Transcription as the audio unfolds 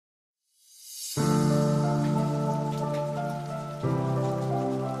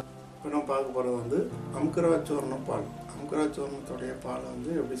பார்க்க போகிறது வந்து அமுக்கராச்சூர்ணம் பால். அமுக்கராச்சூர்ணத்துடைய பாலை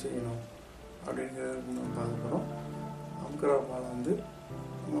வந்து எப்படி செய்யணும் அப்படிங்கிறது நம்ம பார்க்க போகிறோம். அமுக்கரா பாலை வந்து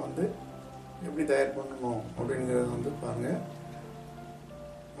நம்ம வந்து எப்படி தயார் பண்ணணும் அப்படிங்கிறத வந்து பாருங்கள்.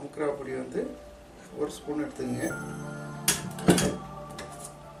 அமுக்கரா பொடி வந்து 1 ஸ்பூன் எடுத்துக்கங்க.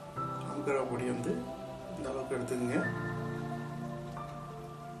 அமுக்கரா பொடி வந்து இந்த அளவுக்கு எடுத்துக்கங்க.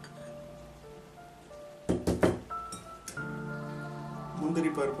 முந்திரி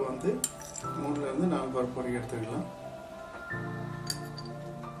பருப்பு வந்து 3லேருந்து 4 பருப்பு வரைக்கும் எடுத்துக்கலாம்.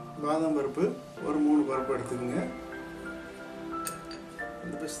 பாதாம் பருப்பு ஒரு 3 பருப்பு எடுத்துக்கோங்க.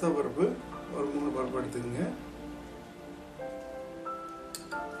 இந்த பிஸ்தா பருப்பு ஒரு 3 பருப்பு எடுத்துக்கோங்க.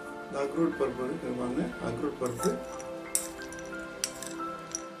 இந்த அக்ரூட் பருப்பு இருக்குவாங்க. அக்ரூட் பருப்பு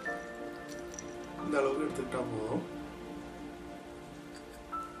இந்த அளவுக்கு எடுத்துக்கிட்டா போதும்.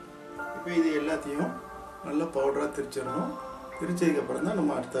 இப்போ இது எல்லாத்தையும் நல்லா பவுடராக திரிச்சிடணும். திரிச்சதுக்கப்புறம் தான்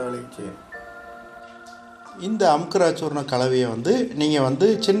நம்ம அடுத்த வேலைக்கு செய்யணும். இந்த அமுக்கராச்சூர்ண கலவையை வந்து நீங்கள் வந்து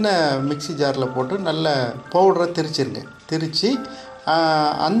சின்ன மிக்சி ஜாரில் போட்டு நல்ல பவுடரை திரிச்சிருங்க. திரித்து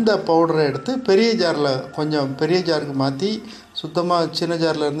அந்த பவுடரை எடுத்து பெரிய ஜாரில் கொஞ்சம் பெரிய ஜாருக்கு மாற்றி சுத்தமாக சின்ன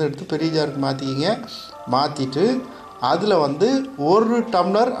ஜாரில் இருந்து எடுத்து பெரிய ஜாருக்கு மாற்றிக்கிங்க. மாற்றிட்டு அதில் வந்து 1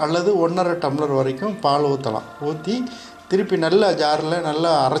 டம்ளர் அல்லது 1.5 டம்ளர் வரைக்கும் பால் ஊற்றலாம். ஊற்றி திருப்பி நல்லா ஜாரில்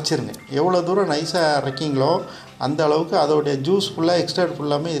நல்லா அரைச்சிருங்க. எவ்வளோ தூரம் நைஸாக அரைக்கிங்களோ அந்த அளவுக்கு அதோடைய ஜூஸ் ஃபுல்லாக எக்ஸ்ட்ராக்ட்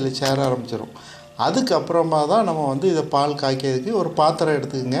ஃபுல்லாமே இதில் சேர ஆரம்பிச்சிடும். அதுக்கப்புறமா தான் நம்ம வந்து இதை பால் காய்க்கிறதுக்கு ஒரு பாத்திரம்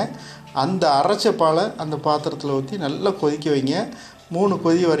எடுத்துக்கோங்க. அந்த அரைச்ச பாலை அந்த பாத்திரத்தில் ஊற்றி நல்லா கொதிக்க வைங்க. 3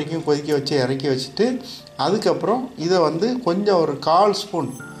 கொதி வரைக்கும் கொதிக்க வச்சு இறக்கி வச்சுட்டு அதுக்கப்புறம் இதை வந்து கொஞ்சம் ஒரு 1/4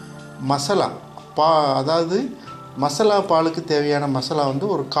 ஸ்பூன் மசாலா அதாவது மசாலா பாலுக்கு தேவையான மசாலா வந்து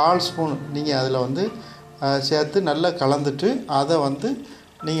ஒரு 1/4 ஸ்பூன் நீங்கள் அதில் வந்து சேர்த்து நல்லா கலந்துட்டு அதை வந்து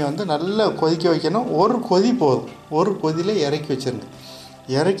நீங்கள் வந்து நல்லா கொதிக்க வைக்கணும். ஒரு கொதி போதும். ஒரு கொதியில் இறக்கி வச்சுருங்க.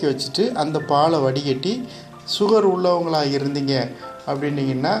 இறக்கி வச்சுட்டு அந்த பாலை வடிகட்டி சுகர் உள்ளவங்களாக இருந்தீங்க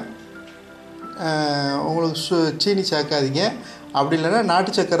அப்படின்னீங்கன்னா உங்களுக்கு சீனி சேர்க்காதீங்க. அப்படி இல்லைன்னா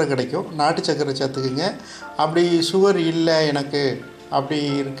நாட்டு சக்கரை கிடைக்கும். நாட்டு சக்கரை சேர்த்துக்குங்க. அப்படி சுகர் இல்லை எனக்கு அப்படி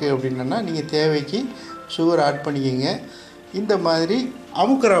இருக்குது அப்படின்னா நீங்கள் தேவைக்கு சுகர் ஆட் பண்ணிக்கோங்க. இந்த மாதிரி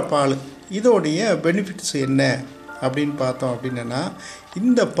அமுக்கரா பால் இதோடைய பெனிஃபிட்ஸ் என்ன அப்படின்னு பார்த்தோம் அப்படின்னா,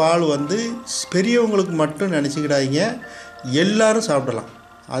 இந்த பால் வந்து பெரியவங்களுக்கு மட்டும் நினச்சிக்கிடாதீங்க, எல்லோரும் சாப்பிடலாம்.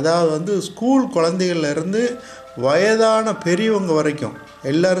 அதாவது வந்து ஸ்கூல் குழந்தைகள்லேருந்து வயதான பெரியவங்க வரைக்கும்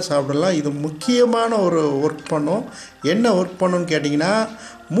எல்லோரும் சாப்பிடலாம். இது முக்கியமான ஒரு ஒர்க் பண்ணும். என்ன ஒர்க் பண்ணுன்னு கேட்டிங்கன்னா,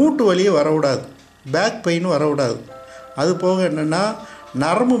 மூட்டு வலியே வரக்கூடாது, பேக் பெயின் வரக்கூடாது. அது போக என்னென்னா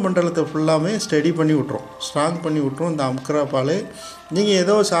நரம்பு மண்டலத்தை ஃபுல்லாமே ஸ்டடி பண்ணி விட்ரும், ஸ்ட்ராங் பண்ணி விட்ரும் இந்த அமுக்கரா பால். நீங்கள்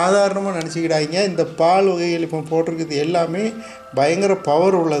ஏதோ சாதாரணமாக நினச்சிக்கிடாதீங்க. இந்த பால் வகைகள் இப்போ போட்டிருக்கிறது எல்லாமே பயங்கர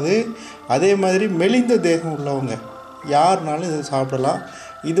பவர் உள்ளது. அதே மாதிரி மெலிந்த தேகம் உள்ளவங்க யாருனாலும் இதை சாப்பிடலாம்.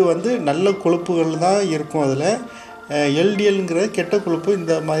 இது வந்து நல்ல கொழுப்புகள் தான் இருக்கும். அதில் எல்டிஎல்ங்கிற கெட்ட கொழுப்பு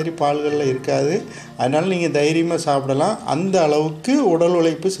இந்த மாதிரி பால்களில் இருக்காது. அதனால் நீங்கள் தைரியமாக சாப்பிடலாம். அந்த அளவுக்கு உடல்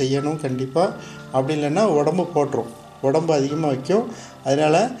உழைப்பு செய்யணும் கண்டிப்பாக. அப்படி இல்லைன்னா உடம்பு போட்டுரும், உடம்பு அதிகமாக வைக்கும்.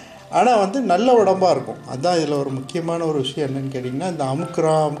 அதனால் ஆனால் வந்து நல்ல உடம்பாக இருக்கும். அதுதான் இதில் ஒரு முக்கியமான ஒரு விஷயம் என்னென்னு கேட்டிங்கன்னா, இந்த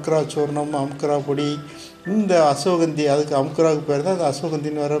அமுக்கரா சூர்ணம், அமுக்கரா பொடி, இந்த அஸ்வகந்தி, அதுக்கு அமுக்கராவுக்கு பேர் தான் அந்த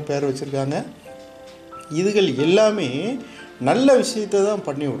அஸ்வகந்தின்னு வேறு பேர் வச்சுருக்காங்க. இதுகள் எல்லாமே நல்ல விஷயத்தை தான்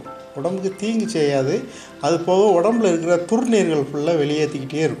பண்ணிவிடும், உடம்புக்கு தீங்கு செய்யாது. அது போக உடம்புல இருக்கிற துர்நீர்கள் ஃபுல்லாக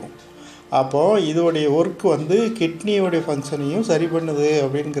வெளியேற்றிக்கிட்டே இருக்கும். அப்போது இதோடைய ஒர்க் வந்து கிட்னியோடைய ஃபங்க்ஷனையும் சரி பண்ணுது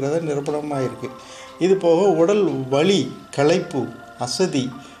அப்படிங்கிறத நிரூபணமாக இருக்குது. இது போக உடல் வலி, களைப்பு, அசதி,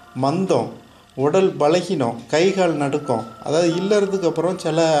 மந்தம், உடல் பலகீனம், கைகால் நடுக்கம், அதாவது இல்லறதுக்கு அப்புறம்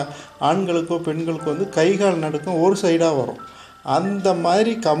சில ஆண்களுக்கோ பெண்களுக்கோ வந்து கைகால் நடுக்கம் ஒரு சைடாக வரும். அந்த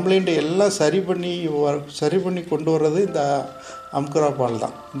மாதிரி கம்ப்ளைண்ட் எல்லாம் சரி பண்ணி கொண்டு வர்றது இந்த அமுக்கரா பால்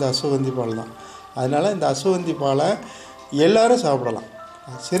தான், இந்த அஸ்வகந்தி பால் தான். அதனால் இந்த அஸ்வகந்தி பாலை எல்லோரும் சாப்பிடலாம்.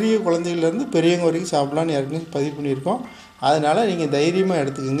 சிறிய குழந்தைகள்லேருந்து பெரியவங்க வரைக்கும் சாப்பிடலான்னு ஏற்கனவே பதிவு பண்ணியிருக்கோம். அதனால் நீங்கள் தைரியமாக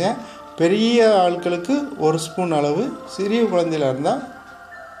எடுத்துக்கோங்க. பெரிய ஆட்களுக்கு 1 ஸ்பூன் அளவு, சிறிய குழந்தையில இருந்தால்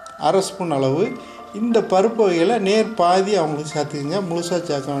 1/2 ஸ்பூன் அளவு. இந்த பருப்பு வகையில் நேர் பாதி அவங்களுக்கு சேர்த்துக்குங்க. முழுசாக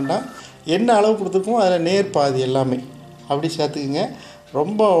சேர்க்க வேண்டாம். என்ன அளவு கொடுத்துருக்கோம் அதில் நேர் பாதி எல்லாமே அப்படி சேர்த்துக்குங்க.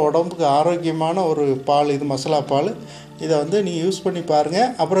 ரொம்ப உடம்புக்கு ஆரோக்கியமான ஒரு பால் இது, மசாலா பால். இதை வந்து நீங்கள் யூஸ் பண்ணி பாருங்கள்,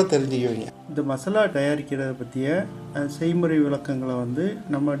 அப்புறம் தெரிஞ்சுக்குவீங்க. இந்த மசாலா தயாரிக்கிறத பற்றிய செய்முறை விளக்கங்களை வந்து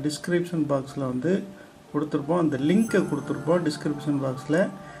நம்ம டிஸ்கிரிப்ஷன் பாக்ஸில் வந்து கொடுத்துருப்போம். அந்த லிங்க்கை கொடுத்துருப்போம் டிஸ்கிரிப்ஷன் பாக்ஸில்.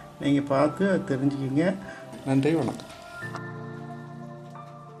 நீங்கள் பார்த்து அதை தெரிஞ்சுக்கிங்க. நன்றி, வணக்கம்.